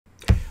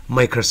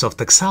Microsoft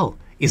Excel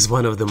is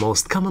one of the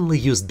most commonly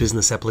used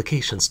business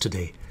applications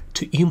today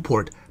to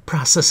import,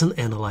 process, and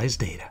analyze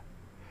data.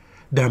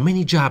 There are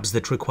many jobs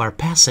that require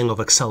passing of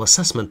Excel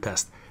assessment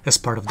test as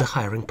part of the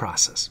hiring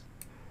process.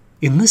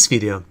 In this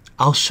video,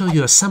 I'll show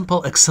you a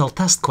sample Excel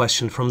test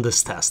question from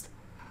this test.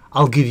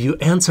 I'll give you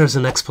answers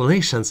and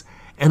explanations,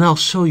 and I'll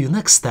show you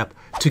next step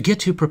to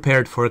get you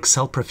prepared for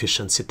Excel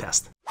proficiency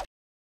test.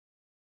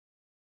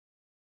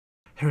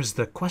 Here's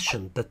the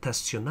question that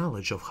tests your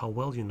knowledge of how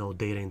well you know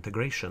data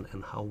integration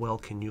and how well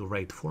can you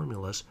write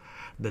formulas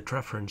that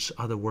reference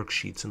other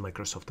worksheets in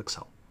Microsoft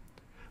Excel.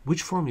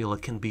 Which formula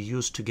can be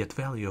used to get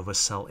value of a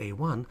cell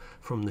A1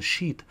 from the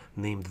sheet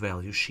named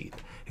value sheet?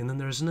 And then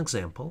there's an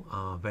example,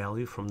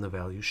 value from the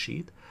value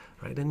sheet,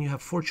 right? And you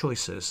have four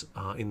choices.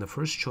 In the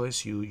first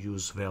choice, you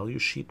use value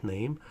sheet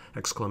name,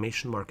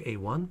 exclamation mark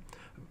A1.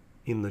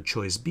 In the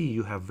choice B,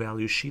 you have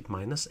value sheet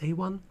minus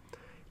A1.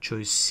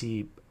 Choice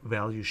C,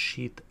 value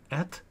sheet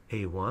at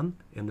A1,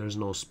 and there's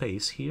no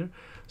space here,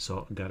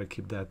 so gotta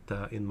keep that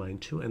in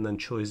mind too. And then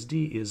choice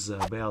D is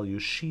value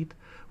sheet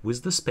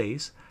with the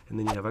space, and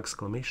then you have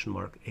exclamation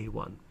mark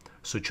A1.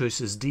 So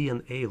choices D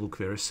and A look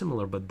very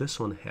similar, but this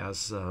one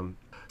has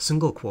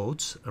single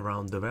quotes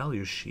around the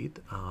value sheet,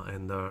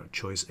 and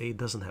choice A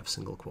doesn't have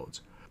single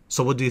quotes.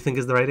 So what do you think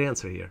is the right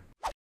answer here?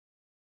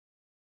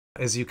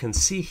 As you can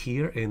see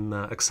here in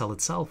Excel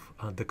itself,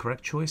 the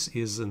correct choice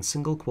is in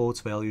single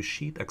quotes value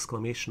sheet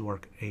exclamation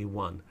mark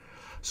A1.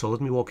 So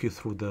let me walk you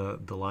through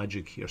the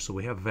logic here. So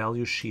we have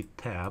value sheet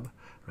tab,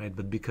 right?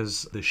 But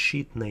because the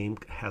sheet name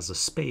has a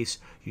space,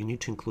 you need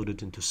to include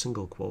it into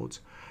single quotes.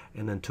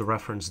 And then to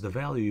reference the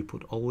value,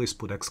 you always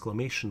put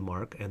exclamation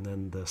mark and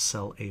then the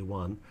cell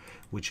A1,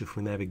 which if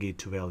we navigate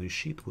to value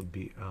sheet would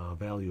be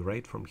value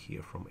right from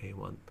here from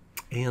A1.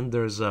 And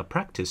there's a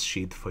practice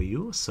sheet for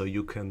you, so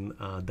you can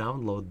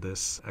download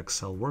this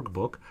Excel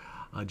workbook.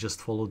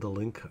 Just follow the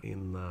link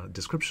in the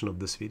description of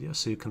this video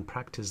so you can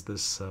practice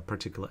this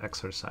particular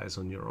exercise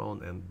on your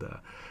own and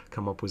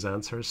come up with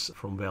answers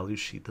from value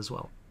sheet as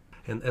well.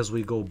 And as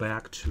we go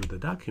back to the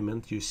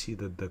document, you see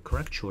that the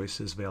correct choice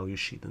is value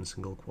sheet in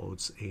single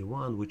quotes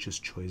A1, which is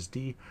choice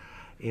D,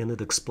 and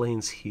it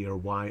explains here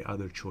why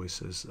other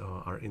choices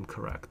are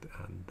incorrect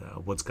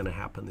and what's going to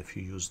happen if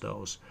you use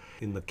those.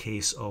 In the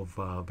case of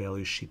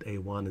value sheet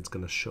A1, it's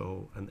going to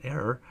show an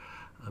error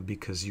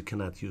because you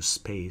cannot use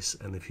space,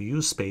 and if you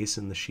use space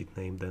in the sheet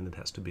name, then it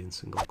has to be in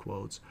single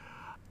quotes.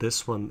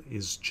 This one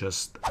is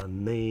just a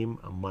name,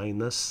 a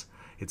minus.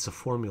 It's a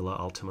formula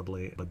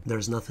ultimately, but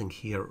there's nothing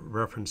here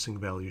referencing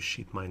value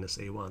sheet minus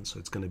A1, so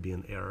it's going to be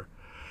an error.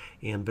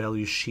 And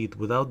value sheet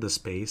without the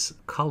space,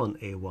 colon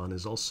A1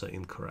 is also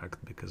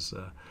incorrect because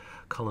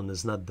colon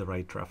is not the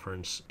right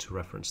reference to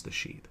reference the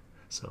sheet.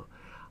 So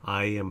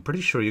I am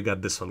pretty sure you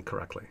got this one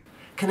correctly.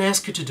 Can I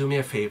ask you to do me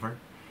a favor?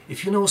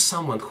 If you know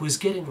someone who is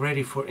getting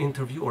ready for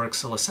interview or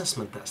Excel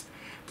assessment test,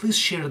 please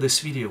share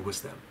this video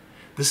with them.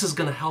 This is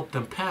going to help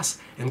them pass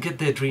and get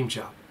their dream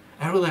job.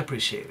 I really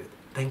appreciate it.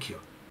 Thank you.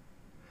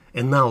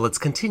 And now let's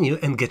continue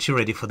and get you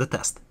ready for the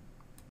test.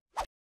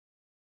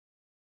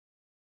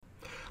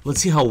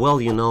 Let's see how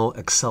well you know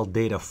Excel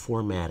data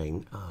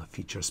formatting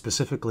feature,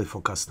 specifically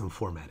for custom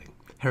formatting.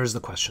 Here's the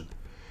question.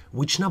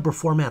 Which number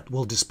format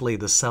will display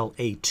the cell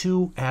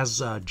A2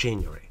 as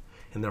January?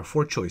 And there are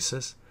four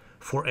choices.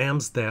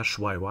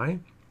 4Ms-YY,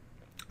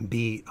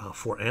 B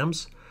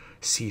 4Ms,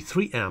 C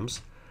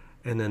 3Ms,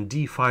 and then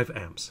D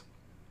 5Ms.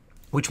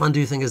 Which one do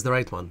you think is the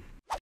right one?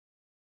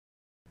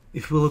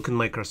 If we look in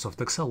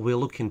Microsoft Excel, we're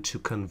looking to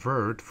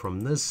convert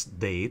from this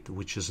date,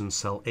 which is in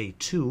cell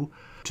A2,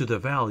 to the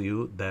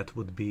value that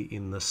would be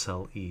in the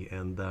cell E.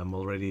 And I'm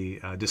already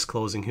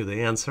disclosing you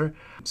the answer.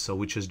 So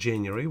which is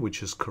January,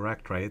 which is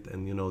correct, right?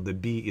 And you know the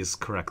B is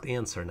correct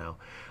answer now.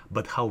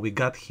 But how we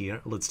got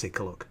here, let's take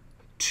a look.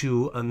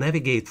 To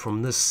navigate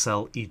from this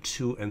cell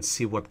E2 and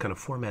see what kind of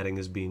formatting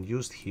is being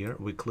used here,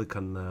 we click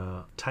on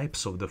the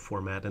types of the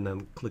format and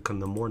then click on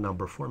the more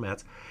number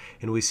formats,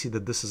 and we see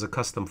that this is a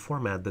custom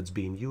format that's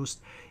being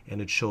used,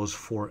 and it shows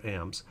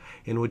 4Ms.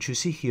 And what you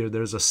see here,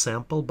 there's a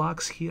sample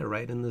box here,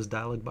 right, in this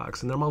dialog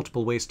box, and there are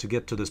multiple ways to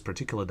get to this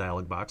particular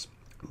dialog box.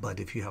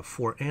 But if you have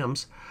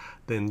 4Ms,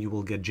 then you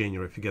will get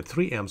January. If you get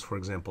 3Ms, for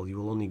example,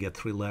 you will only get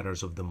 3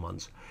 letters of the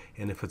month.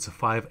 And if it's a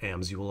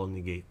 5Ms, you will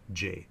only get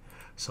J.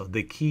 So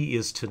the key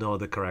is to know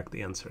the correct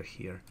answer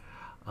here.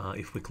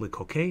 If we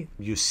click OK,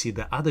 you see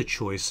the other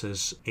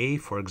choices. A,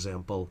 for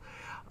example,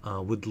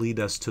 would lead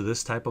us to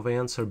this type of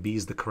answer. B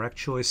is the correct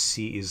choice.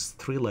 C is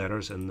 3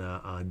 letters,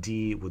 and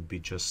D would be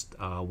just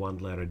 1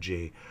 letter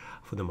J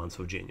for the month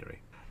of January.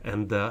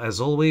 And as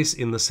always,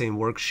 in the same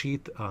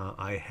worksheet,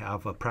 I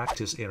have a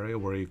practice area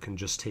where you can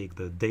just take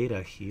the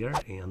data here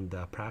and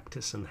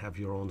practice and have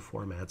your own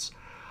formats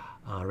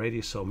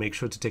ready. So make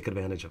sure to take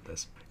advantage of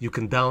this. You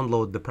can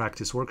download the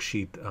practice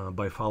worksheet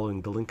by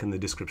following the link in the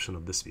description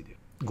of this video.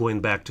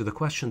 Going back to the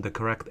question, the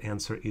correct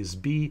answer is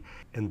B,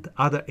 and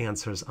other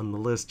answers on the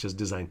list just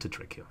designed to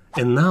trick you.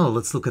 And now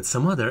let's look at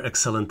some other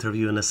Excel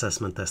interview and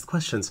assessment test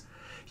questions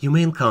you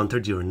may encounter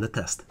during the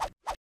test.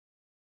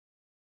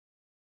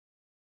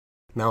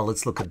 Now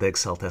let's look at the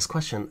Excel test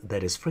question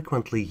that is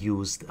frequently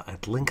used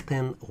at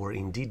LinkedIn or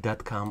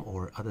Indeed.com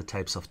or other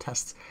types of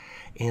tests,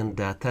 and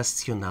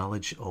tests your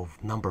knowledge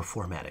of number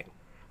formatting.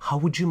 How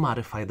would you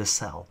modify the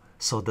cell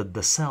so that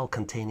the cell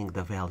containing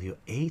the value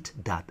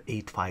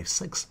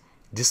 8.856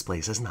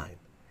 displays as 9?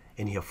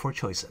 And you have 4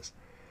 choices.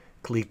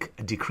 Click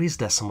Decrease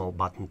Decimal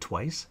button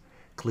twice,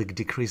 click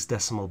Decrease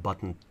Decimal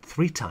button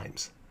 3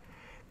 times,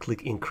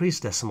 click Increase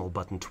Decimal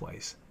button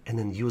twice, and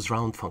then use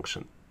round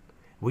function.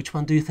 Which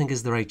one do you think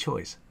is the right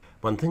choice?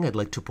 One thing I'd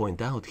like to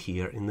point out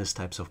here in these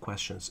types of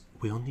questions,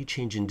 we only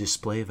change in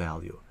display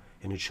value,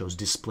 and it shows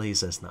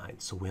displays as 9,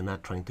 so we're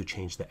not trying to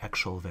change the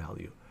actual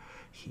value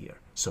here.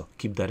 So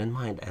keep that in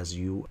mind as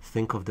you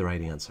think of the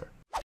right answer.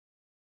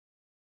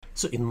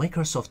 So in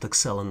Microsoft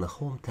Excel, in the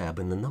Home tab,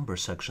 in the Number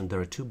section,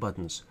 there are 2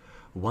 buttons.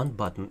 One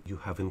button you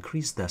have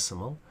Increase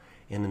Decimal,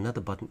 and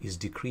another button is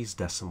Decrease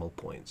Decimal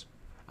points.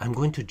 I'm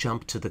going to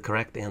jump to the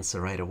correct answer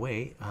right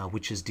away,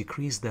 which is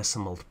Decrease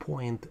Decimal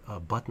point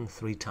button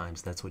 3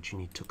 times. That's what you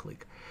need to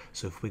click.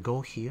 So if we go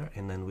here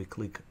and then we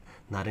click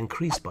not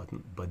Increase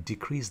button, but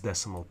Decrease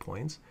Decimal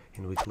points,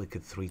 and we click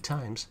it 3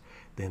 times,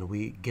 then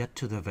we get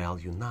to the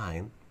value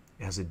 9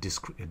 as it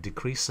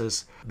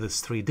decreases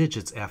this 3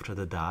 digits after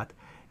the dot,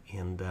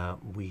 and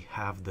we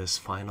have this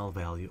final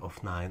value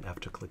of 9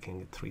 after clicking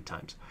it 3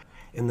 times.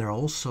 And there are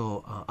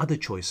also other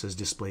choices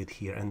displayed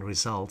here and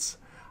results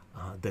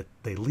that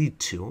they lead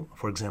to.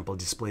 For example,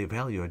 display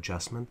value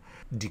adjustment,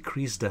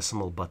 decrease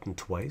decimal button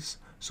twice,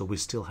 so we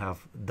still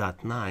have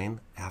dot 9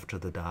 after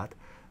the dot,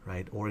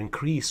 right? Or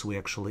increase, we're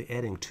actually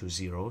adding 2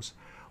 zeros,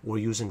 or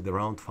using the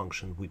round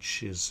function,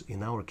 which is,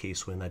 in our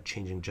case, we're not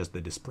changing just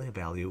the display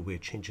value, we're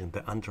changing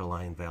the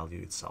underlying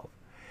value itself.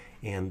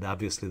 And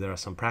obviously there are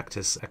some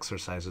practice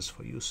exercises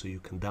for you, so you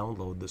can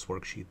download this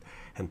worksheet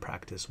and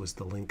practice with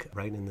the link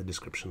right in the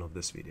description of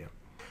this video.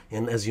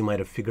 And as you might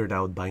have figured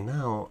out by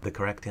now, the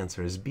correct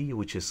answer is B,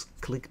 which is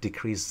click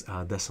Decrease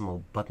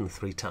Decimal button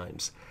 3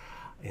 times.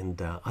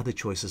 And other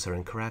choices are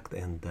incorrect,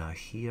 and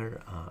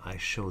here I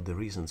showed the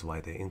reasons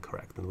why they're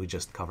incorrect, and we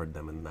just covered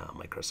them in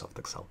Microsoft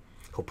Excel.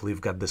 Hopefully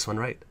you've got this one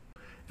right.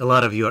 A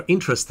lot of you are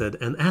interested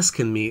and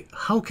asking me,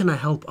 how can I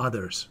help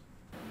others?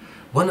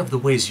 One of the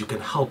ways you can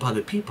help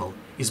other people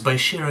is by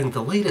sharing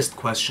the latest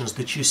questions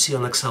that you see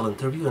on Excel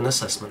interview and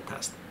assessment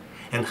test,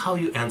 and how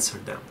you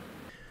answered them.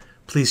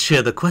 Please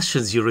share the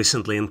questions you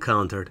recently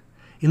encountered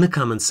in the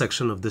comments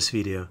section of this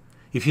video.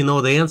 If you know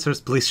the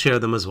answers, please share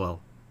them as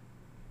well.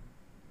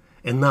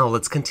 And now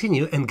let's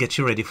continue and get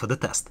you ready for the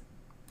test.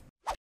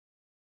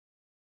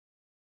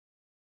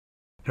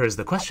 Here is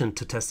the question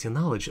to test your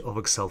knowledge of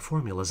Excel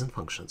formulas and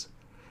functions.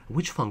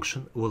 Which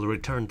function will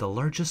return the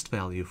largest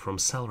value from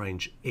cell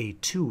range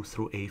A2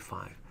 through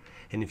A5?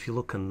 And if you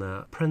look in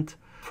the print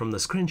from the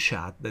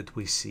screenshot that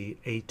we see,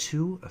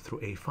 A2 through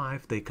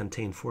A5, they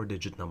contain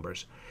 4-digit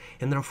numbers.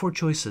 And there are 4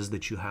 choices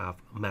that you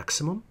have: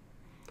 maximum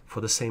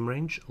for the same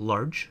range,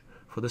 large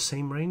for the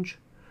same range,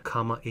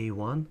 comma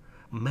A1,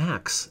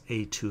 max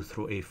A2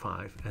 through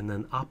A5, and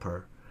then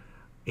upper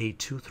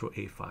A2 through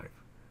A5.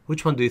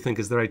 Which one do you think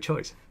is the right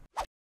choice?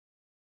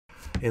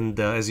 And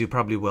as you're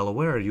probably well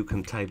aware, you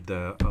can type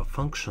the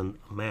function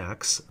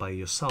max by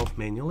yourself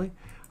manually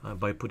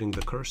by putting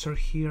the cursor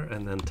here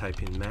and then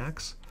typing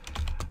max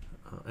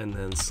and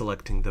then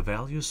selecting the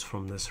values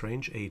from this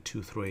range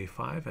A2 through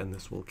A5, and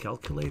this will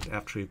calculate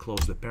after you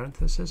close the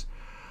parentheses.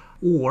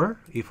 Or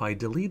if I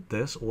delete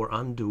this or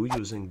undo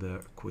using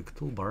the quick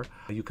toolbar,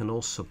 you can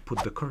also put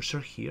the cursor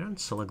here and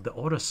select the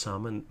auto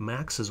sum, and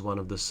max is one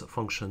of the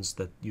functions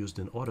that used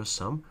in auto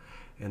sum,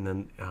 and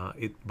then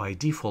it by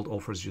default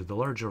offers you the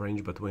larger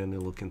range, but we're only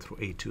looking through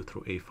A2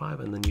 through A5,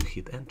 and then you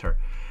hit enter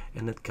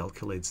and it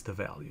calculates the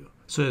value.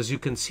 So as you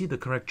can see, the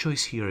correct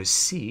choice here is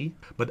C,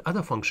 but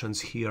other functions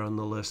here on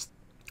the list,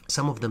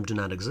 some of them do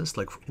not exist.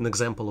 Like an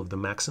example of the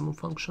maximum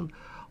function,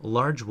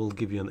 large will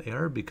give you an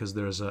error because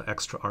there's an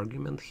extra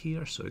argument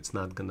here, so it's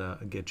not gonna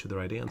get you the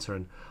right answer.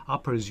 And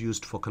upper is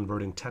used for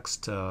converting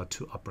text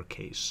to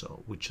uppercase,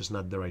 so which is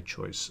not the right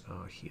choice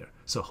here.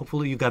 So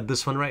hopefully you got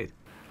this one right.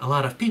 A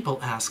lot of people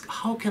ask,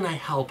 how can I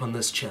help on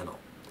this channel?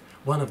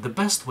 One of the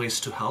best ways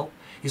to help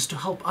is to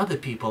help other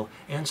people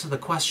answer the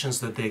questions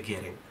that they're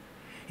getting.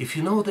 If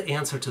you know the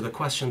answer to the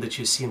question that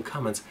you see in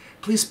comments,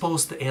 please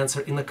post the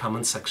answer in the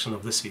comment section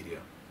of this video.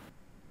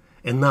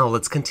 And now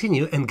let's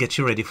continue and get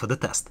you ready for the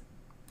test.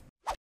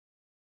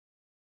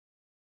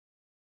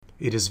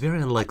 It is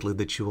very unlikely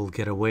that you will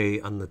get away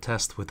on the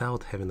test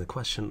without having a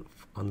question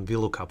on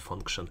VLOOKUP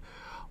function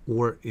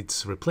or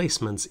its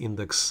replacements,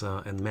 index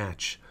and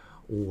match,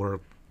 or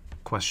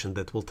question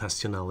that will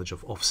test your knowledge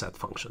of offset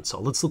function. So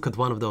let's look at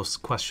one of those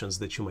questions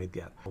that you might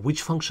get.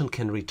 Which function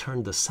can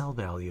return the cell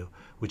value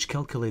which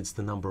calculates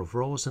the number of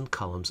rows and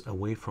columns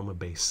away from a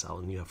base cell?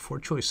 And you have 4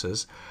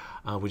 choices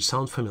which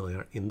sound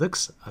familiar: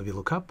 index,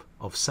 VLOOKUP,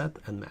 offset,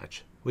 and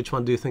match. Which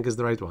one do you think is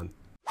the right one?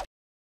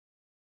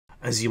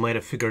 As you might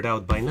have figured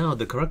out by now,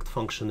 the correct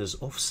function is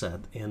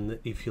offset, and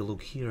if you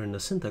look here in the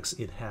syntax,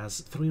 it has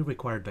 3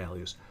 required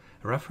values: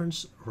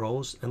 reference,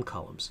 rows, and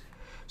columns.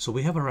 So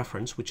we have a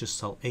reference, which is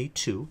cell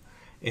A2,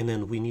 and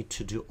then we need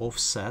to do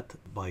offset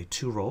by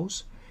 2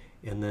 rows,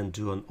 and then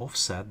do an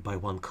offset by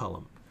 1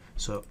 column.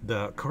 So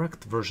the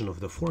correct version of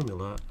the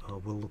formula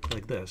will look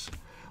like this.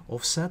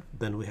 Offset,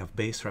 then we have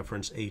base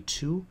reference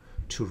A2,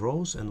 2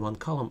 rows and 1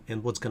 column,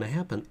 and what's going to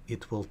happen,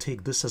 it will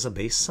take this as a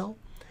base cell,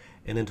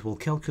 and it will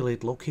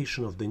calculate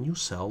location of the new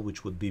cell,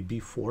 which would be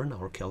B4 in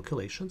our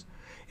calculations,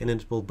 and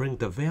it will bring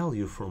the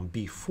value from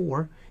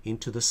B4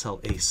 into the cell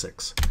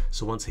A6.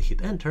 So once I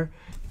hit enter,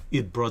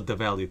 it brought the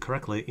value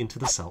correctly into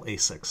the cell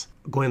A6.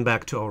 Going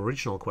back to our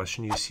original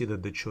question, you see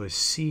that the choice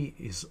C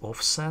is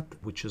offset,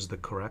 which is the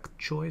correct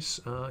choice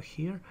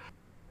here.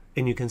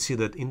 And you can see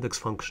that index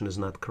function is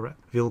not correct.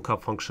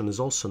 VLOOKUP function is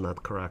also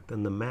not correct,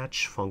 and the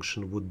match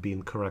function would be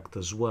incorrect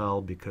as well,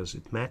 because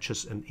it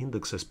matches and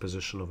indexes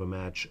position of a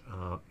match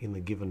in a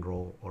given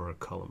row or a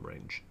column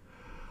range.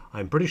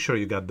 I'm pretty sure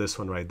you got this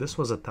one right. This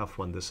was a tough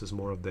one. This is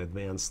more of the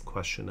advanced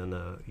question,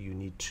 and you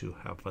need to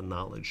have a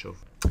knowledge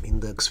of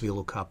index,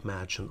 VLOOKUP,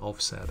 match, and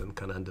offset, and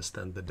kind of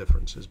understand the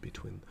differences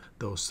between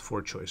those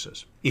 4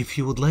 choices. If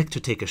you would like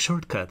to take a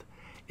shortcut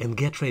and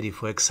get ready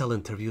for Excel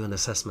interview and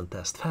assessment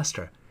test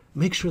faster,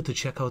 make sure to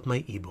check out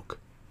my ebook.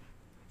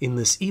 In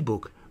this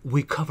ebook,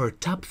 we cover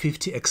top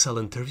 50 Excel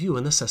interview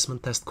and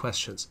assessment test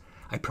questions.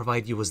 I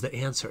provide you with the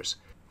answers.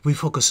 We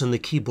focus on the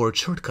keyboard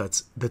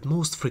shortcuts that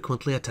most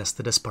frequently are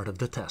tested as part of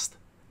the test.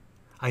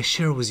 I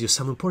share with you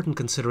some important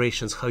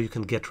considerations how you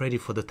can get ready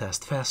for the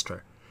test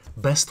faster,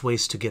 best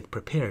ways to get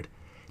prepared,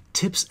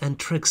 tips and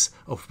tricks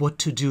of what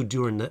to do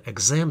during the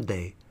exam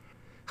day,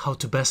 how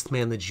to best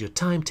manage your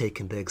time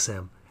taking the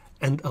exam,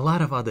 and a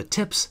lot of other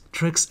tips,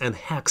 tricks, and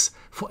hacks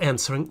for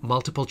answering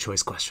multiple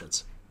choice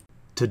questions.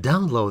 To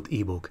download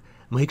ebook,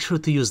 make sure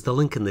to use the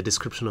link in the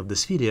description of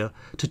this video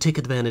to take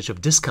advantage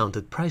of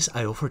discounted price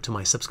I offer to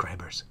my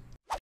subscribers.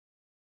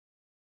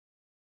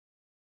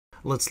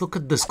 Let's look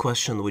at this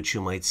question, which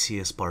you might see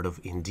as part of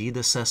Indeed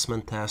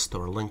assessment test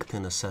or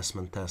LinkedIn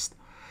assessment test.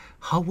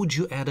 How would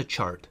you add a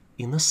chart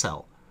in a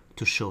cell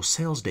to show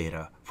sales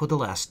data for the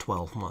last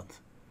 12 months?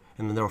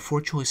 And then there are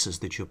 4 choices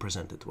that you're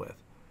presented with.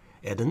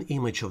 Add an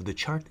image of the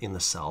chart in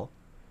the cell,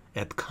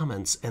 add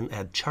comments and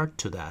add chart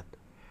to that,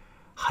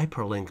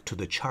 hyperlink to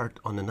the chart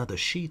on another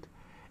sheet,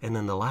 and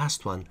then the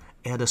last one,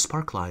 add a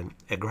sparkline,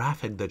 a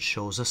graphic that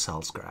shows a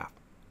sales graph.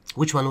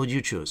 Which one would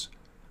you choose?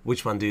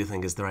 Which one do you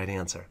think is the right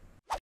answer?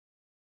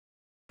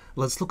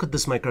 Let's look at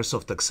this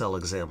Microsoft Excel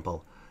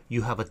example.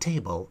 You have a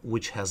table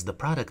which has the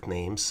product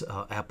names,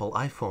 Apple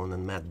iPhone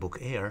and MacBook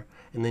Air,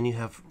 and then you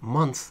have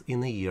month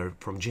in a year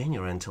from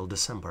January until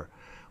December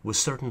with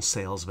certain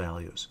sales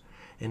values.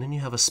 And then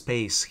you have a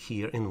space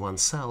here in one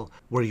cell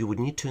where you would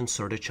need to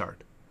insert a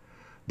chart.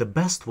 The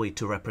best way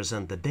to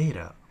represent the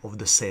data of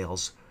the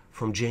sales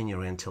from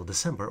January until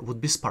December would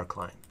be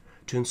sparkline.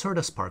 To insert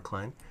a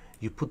sparkline,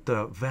 you put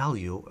the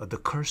value, the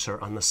cursor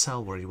on the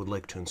cell where you would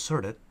like to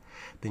insert it,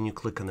 then you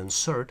click on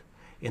insert,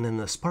 and in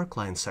the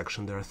sparkline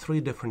section there are 3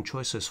 different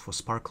choices for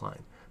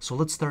sparkline. So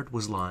let's start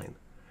with line.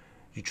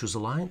 You choose a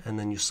line and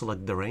then you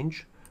select the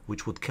range,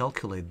 which would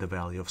calculate the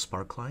value of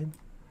sparkline,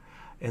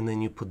 and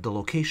then you put the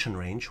location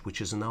range, which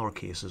is in our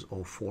case is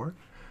 04,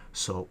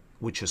 so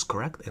which is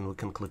correct, and we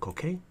can click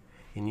OK,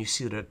 and you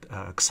see that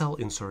Excel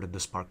inserted the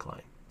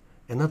sparkline.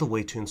 Another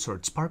way to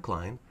insert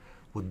sparkline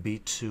would be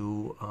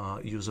to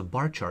use a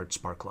bar chart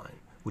sparkline,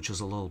 which is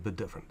a little bit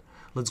different.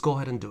 Let's go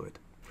ahead and do it.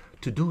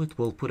 To do it,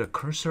 we'll put a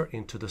cursor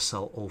into the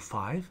cell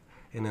 05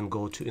 and then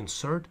go to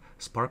insert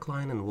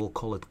sparkline, and we'll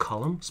call it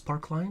column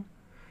sparkline,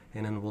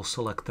 and then we'll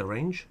select the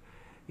range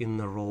in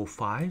the row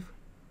 5,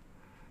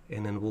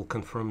 and then we'll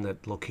confirm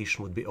that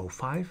location would be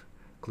 05,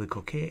 click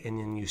OK, and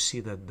then you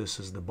see that this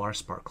is the bar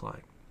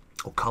sparkline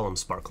or column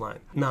sparkline.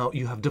 Now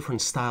you have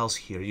different styles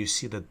here. You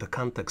see that the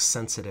context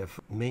sensitive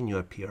menu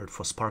appeared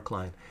for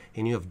sparkline,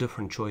 and you have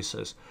different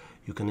choices.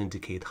 You can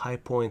indicate high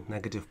point,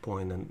 negative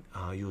point, and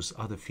use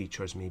other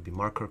features, maybe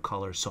marker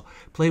colors. So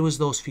play with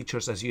those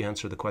features as you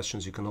answer the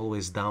questions. You can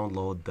always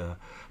download the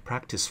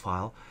practice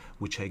file,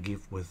 which I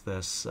give with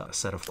this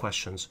set of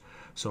questions.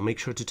 So make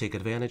sure to take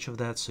advantage of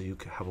that so you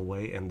can have a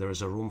way, and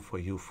there's a room for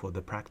you for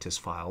the practice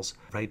files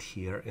right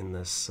here in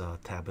this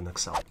tab in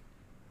Excel.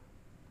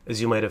 As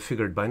you might have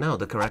figured by now,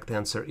 the correct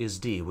answer is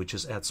D, which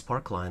is add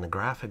sparkline, a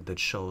graphic that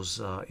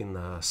shows in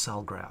the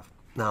cell graph.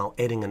 Now,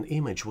 adding an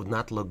image would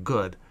not look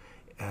good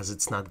as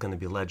it's not going to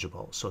be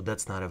legible, so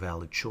that's not a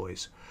valid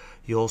choice.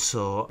 You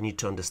also need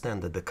to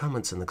understand that the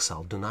comments in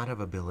Excel do not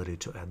have ability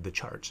to add the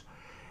charts.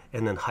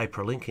 And then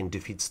hyperlinking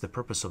defeats the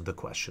purpose of the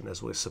question,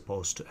 as we're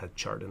supposed to add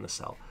chart in a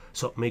cell.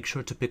 So make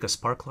sure to pick a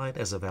sparkline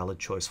as a valid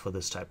choice for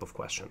this type of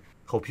question.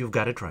 Hope you've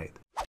got it right.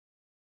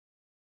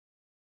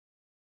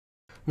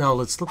 Now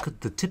let's look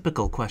at the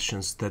typical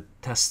questions that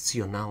tests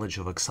your knowledge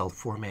of Excel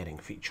formatting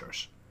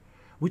features.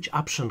 Which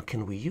option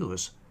can we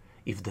use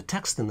if the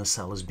text in the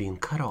cell is being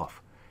cut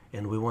off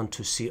and we want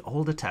to see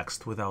all the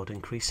text without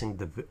increasing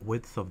the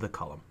width of the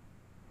column?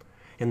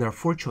 And there are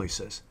 4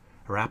 choices: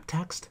 wrap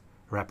text,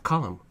 wrap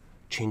column,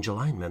 change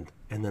alignment,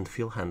 and then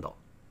fill handle.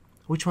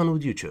 Which one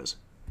would you choose?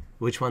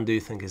 Which one do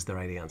you think is the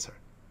right answer?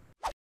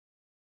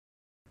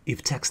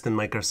 If text in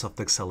Microsoft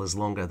Excel is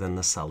longer than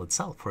the cell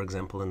itself, for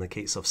example, in the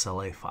case of cell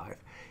A5,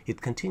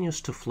 it continues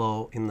to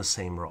flow in the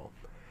same row.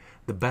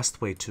 The best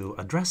way to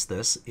address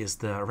this is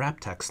the wrap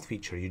text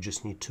feature. You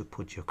just need to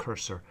put your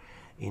cursor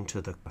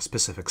into the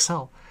specific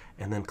cell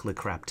and then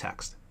click wrap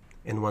text.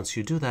 And once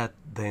you do that,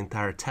 the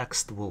entire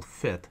text will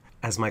fit,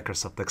 as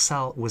Microsoft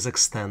Excel will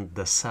extend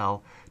the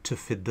cell to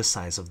fit the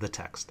size of the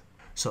text.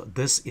 So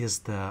this is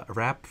the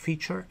wrap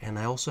feature, and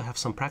I also have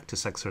some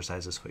practice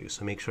exercises for you.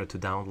 So make sure to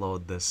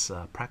download this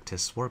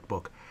practice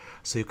workbook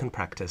so you can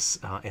practice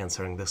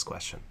answering this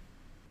question.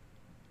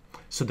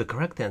 So the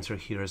correct answer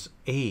here is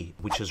A,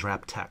 which is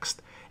wrap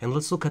text. And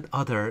let's look at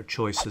other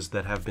choices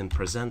that have been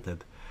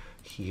presented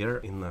here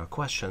in the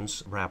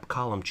questions: wrap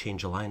column,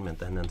 change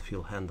alignment, and then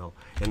fill handle,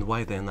 and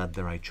why they're not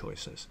the right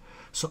choices.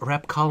 So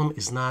wrap column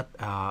is not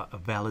a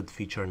valid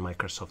feature in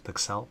Microsoft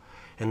Excel,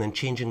 and then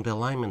changing the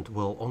alignment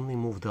will only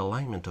move the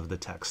alignment of the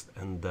text,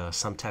 and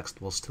some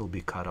text will still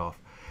be cut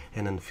off.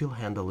 And then fill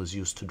handle is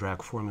used to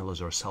drag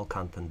formulas or cell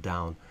content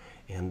down,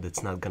 and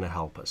it's not going to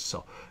help us.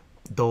 So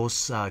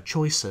those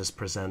choices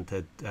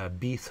presented,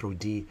 B through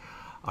D,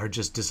 are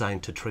just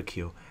designed to trick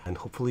you, and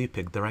hopefully you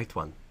pick the right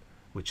one,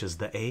 which is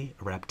the A,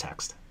 wrap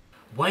text.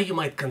 Why you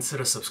might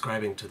consider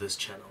subscribing to this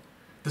channel.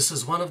 This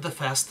is one of the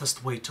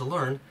fastest way to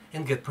learn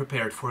and get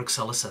prepared for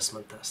Excel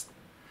assessment test.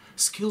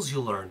 Skills you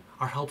learn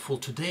are helpful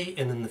today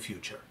and in the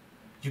future.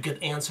 You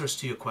get answers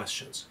to your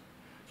questions.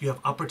 You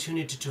have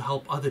opportunity to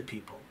help other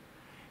people.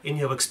 And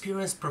you have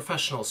experienced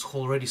professionals who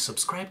already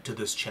subscribe to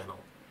this channel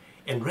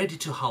and ready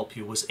to help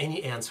you with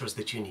any answers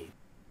that you need.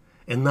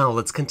 And now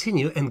let's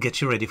continue and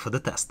get you ready for the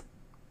test.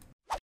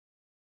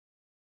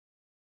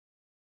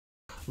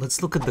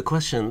 Let's look at the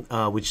question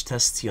which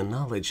tests your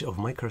knowledge of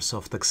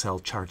Microsoft Excel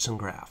charts and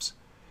graphs.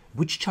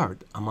 Which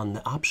chart among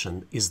the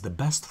option is the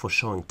best for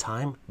showing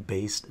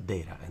time-based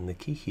data? And the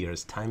key here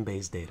is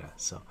time-based data.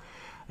 So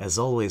as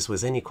always,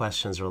 with any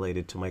questions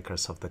related to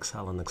Microsoft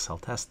Excel and Excel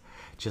test,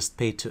 just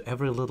pay to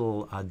every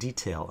little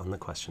detail on the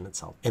question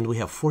itself. And we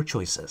have 4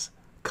 choices: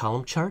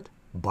 column chart,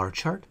 bar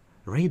chart,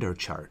 radar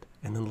chart,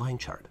 and then line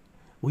chart.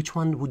 Which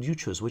one would you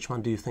choose? Which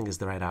one do you think is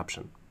the right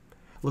option?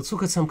 Let's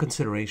look at some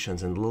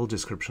considerations and a little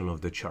description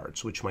of the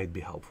charts, which might be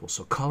helpful.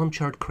 So column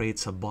chart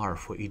creates a bar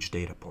for each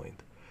data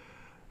point.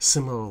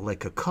 Similar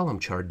like a column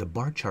chart, the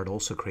bar chart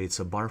also creates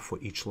a bar for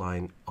each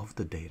line of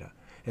the data.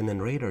 And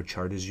then radar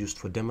chart is used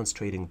for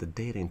demonstrating the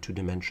data in 2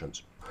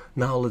 dimensions.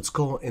 Now let's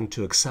go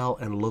into Excel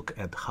and look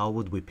at how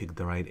would we pick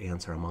the right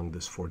answer among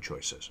these 4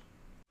 choices.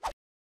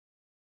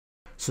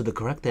 So the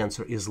correct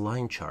answer is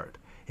line chart.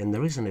 And the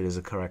reason it is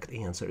a correct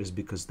answer is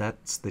because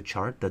that's the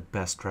chart that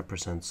best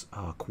represents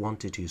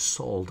quantities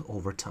sold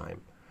over time.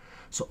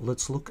 So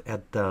let's look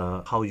at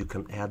how you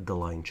can add the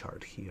line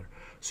chart here.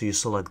 So you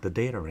select the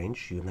data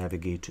range, you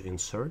navigate to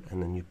insert,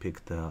 and then you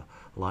pick the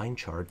line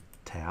chart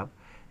tab,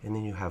 and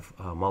then you have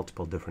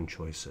multiple different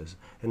choices.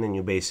 And then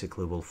you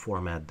basically will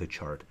format the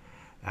chart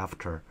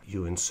after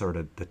you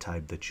inserted the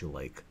type that you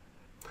like.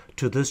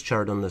 To this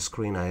chart on the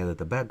screen, I added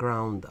the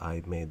background,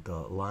 I made the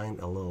line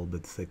a little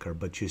bit thicker,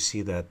 but you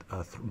see that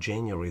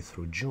January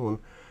through June,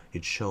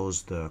 it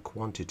shows the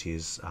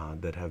quantities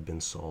that have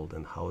been sold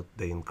and how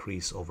they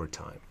increase over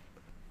time.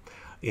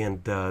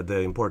 And the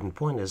important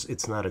point is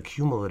it's not a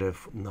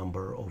cumulative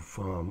number of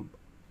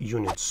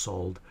units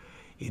sold,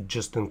 it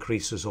just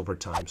increases over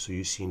time. So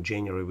you see in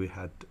January we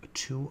had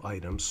 2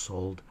 items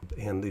sold,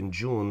 and in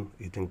June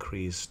it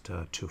increased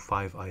to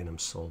 5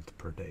 items sold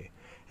per day.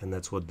 And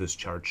that's what this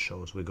chart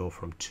shows. We go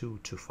from 2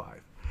 to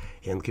 5.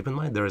 And keep in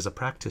mind there is a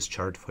practice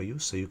chart for you,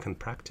 so you can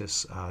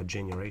practice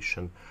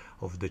generation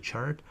of the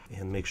chart,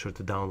 and make sure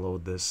to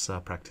download this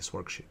practice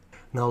worksheet.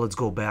 Now let's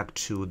go back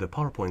to the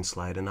PowerPoint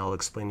slide, and I'll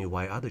explain you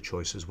why other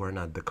choices were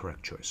not the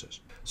correct choices.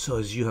 So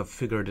as you have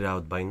figured it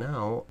out by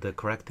now, the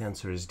correct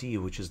answer is D,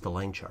 which is the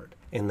line chart.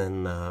 And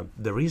then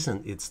the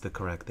reason it's the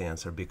correct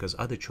answer because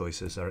other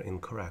choices are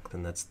incorrect,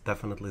 and that's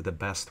definitely the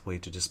best way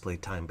to display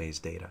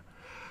time-based data.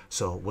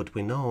 So what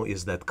we know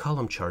is that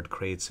column chart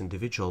creates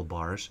individual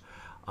bars,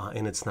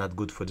 and it's not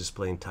good for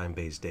displaying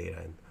time-based data.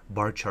 And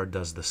bar chart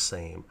does the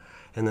same.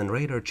 And then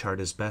radar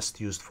chart is best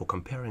used for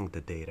comparing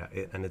the data,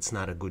 and it's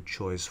not a good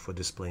choice for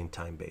displaying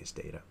time-based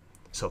data.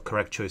 So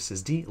correct choice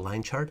is D,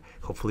 line chart.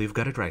 Hopefully you've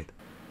got it right.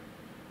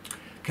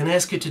 Can I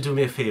ask you to do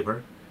me a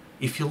favor?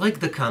 If you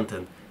like the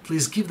content,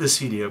 please give this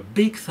video a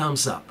big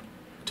thumbs up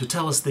to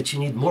tell us that you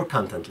need more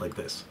content like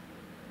this.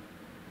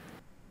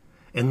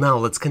 And now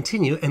let's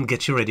continue and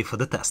get you ready for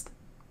the test.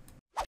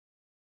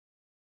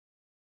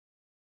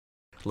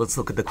 Let's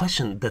look at the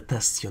question that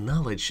tests your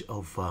knowledge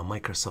of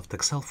Microsoft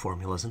Excel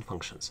formulas and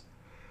functions.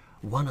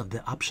 One of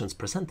the options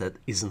presented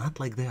is not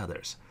like the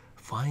others.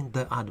 Find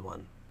the odd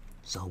one.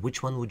 So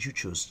which one would you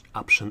choose?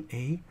 Option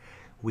A,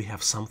 we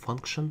have some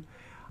function.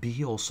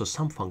 B, also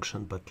some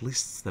function, but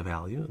lists the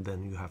value.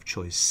 Then you have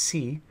choice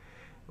C,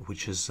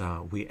 which is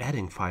we're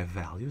adding 5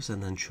 values.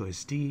 And then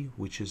choice D,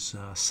 which is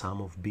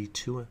sum of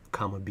B2,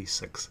 comma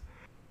B6.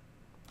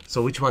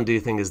 So which one do you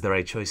think is the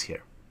right choice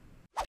here?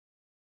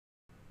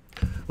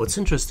 What's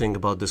interesting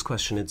about this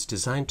question, it's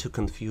designed to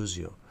confuse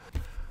you.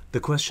 The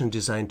question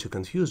designed to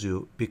confuse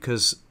you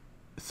because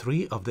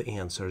 3 of the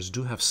answers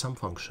do have sum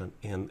function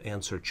and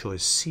answer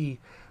choice C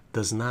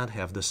does not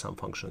have the sum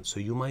function. So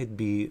you might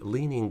be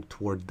leaning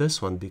toward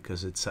this one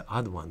because it's an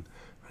odd one,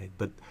 right?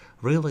 But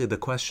really the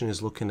question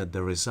is looking at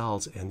the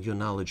results and your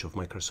knowledge of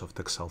Microsoft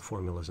Excel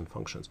formulas and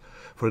functions.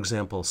 For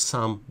example,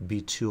 sum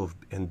B2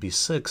 and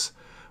B6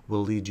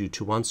 will lead you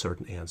to one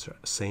certain answer,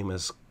 same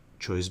as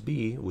choice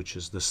B, which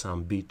is the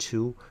sum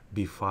B2,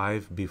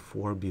 B5,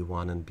 B4,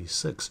 B1, and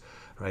B6,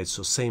 right?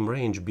 So same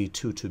range,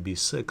 B2 to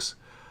B6,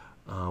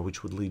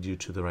 which would lead you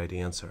to the right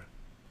answer.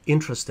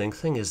 Interesting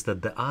thing is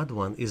that the odd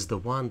one is the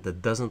one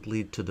that doesn't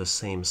lead to the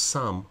same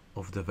sum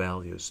of the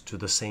values, to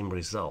the same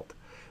result,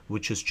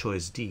 which is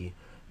choice D,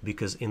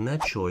 because in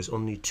that choice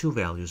only 2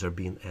 values are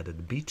being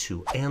added,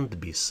 B2 and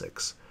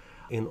B6.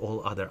 In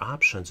all other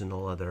options, in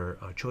all other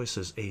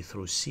choices, A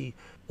through C,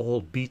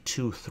 all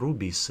B2 through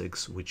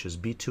B6, which is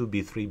B2,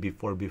 B3,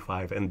 B4,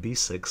 B5, and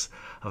B6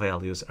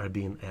 values are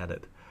being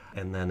added,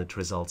 and then it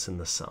results in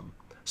the sum.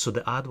 So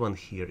the odd one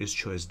here is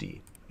choice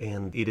D.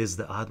 And it is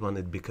the odd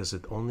one because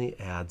it only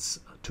adds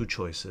 2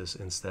 choices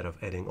instead of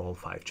adding all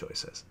 5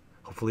 choices.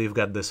 Hopefully you've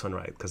got this one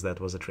right, because that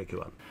was a tricky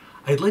one.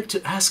 I'd like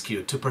to ask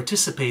you to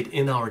participate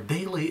in our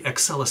daily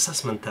Excel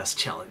assessment test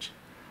challenge.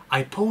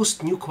 I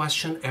post new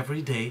question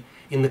every day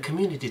in the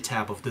community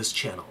tab of this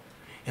channel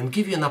and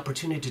give you an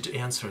opportunity to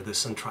answer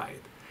this and try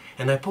it.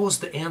 And I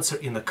post the answer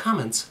in the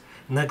comments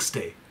next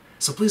day.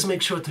 So please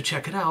make sure to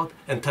check it out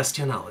and test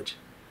your knowledge.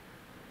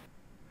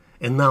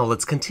 And now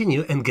let's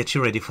continue and get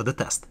you ready for the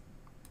test.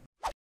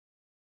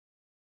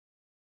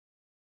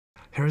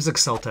 Here's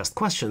Excel test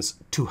questions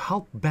to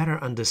help better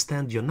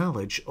understand your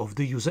knowledge of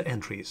the user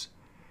entries.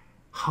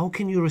 How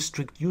can you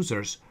restrict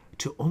users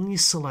to only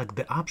select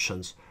the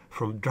options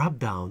from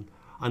drop-down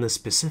on a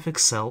specific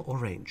cell or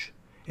range?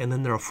 And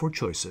then there are 4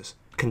 choices: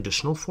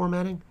 conditional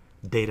formatting,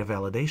 data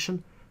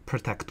validation,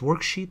 protect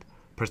worksheet,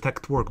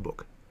 protect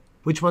workbook.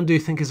 Which one do you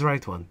think is the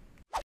right one?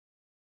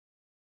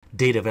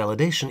 Data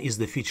validation is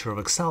the feature of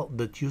Excel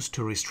that used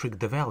to restrict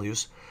the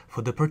values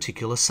for the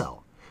particular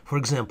cell. For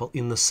example,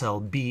 in the cell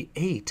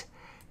B8,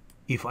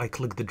 if I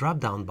click the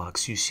drop-down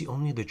box, you see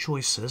only the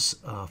choices,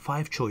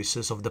 5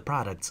 choices of the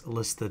products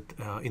listed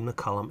in the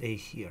column A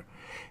here.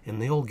 And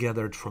they all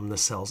gathered from the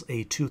cells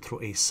A2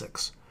 through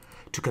A6.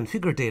 To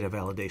configure data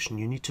validation,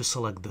 you need to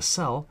select the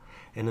cell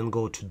and then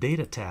go to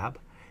Data tab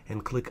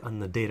and click on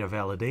the Data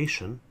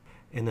Validation.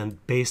 And then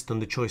based on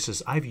the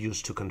choices I've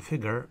used to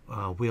configure,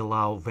 we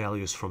allow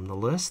values from the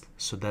list.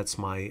 So that's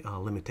my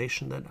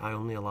limitation, that I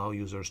only allow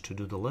users to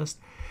do the list.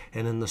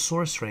 And then the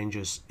source range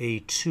is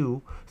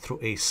A2 through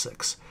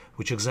A6,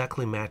 which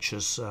exactly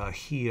matches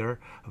here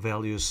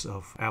values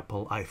of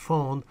Apple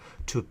iPhone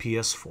to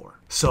PS4.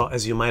 So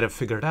as you might have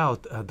figured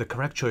out, the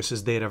correct choice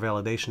is data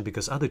validation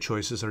because other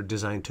choices are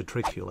designed to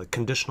trick you. Like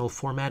conditional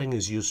formatting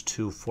is used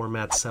to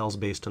format cells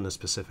based on a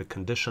specific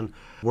condition.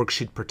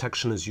 Worksheet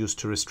protection is used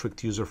to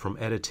restrict user from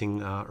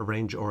editing a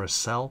range or a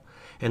cell.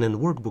 And then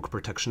workbook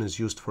protection is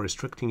used for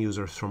restricting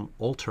users from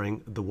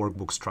altering the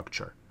workbook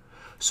structure.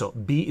 So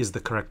B is the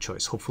correct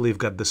choice. Hopefully you've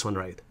got this one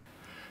right.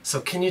 So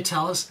can you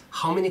tell us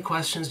how many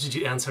questions did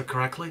you answer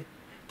correctly?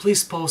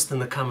 Please post in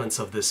the comments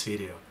of this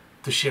video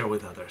to share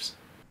with others.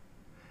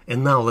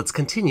 And now let's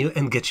continue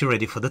and get you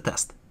ready for the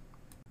test.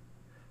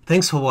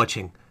 Thanks for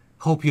watching.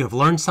 Hope you have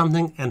learned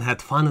something and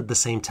had fun at the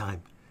same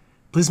time.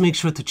 Please make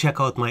sure to check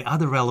out my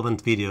other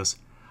relevant videos.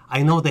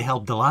 I know they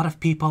helped a lot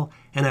of people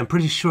and I'm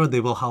pretty sure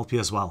they will help you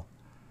as well.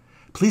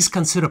 Please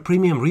consider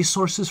premium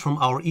resources from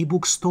our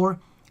ebook store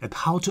at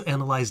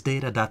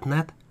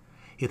howtoanalyzedata.net.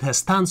 It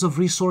has tons of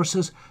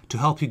resources to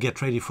help you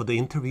get ready for the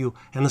interview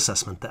and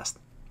assessment test.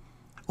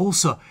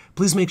 Also,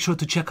 please make sure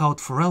to check out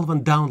for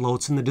relevant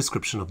downloads in the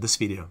description of this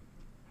video.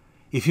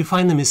 If you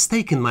find a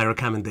mistake in my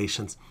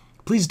recommendations,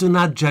 please do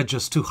not judge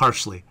us too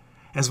harshly,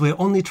 as we are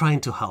only trying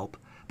to help,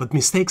 but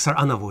mistakes are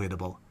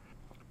unavoidable.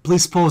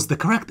 Please post the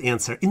correct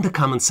answer in the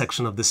comment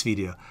section of this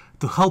video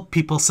to help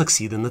people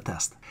succeed in the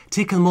test.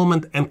 Take a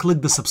moment and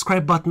click the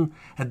subscribe button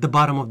at the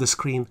bottom of the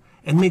screen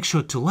and make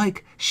sure to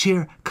like,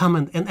 share,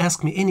 comment, and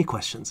ask me any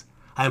questions.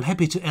 I am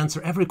happy to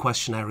answer every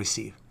question I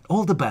receive.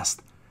 All the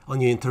best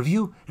on your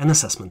interview and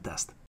assessment test.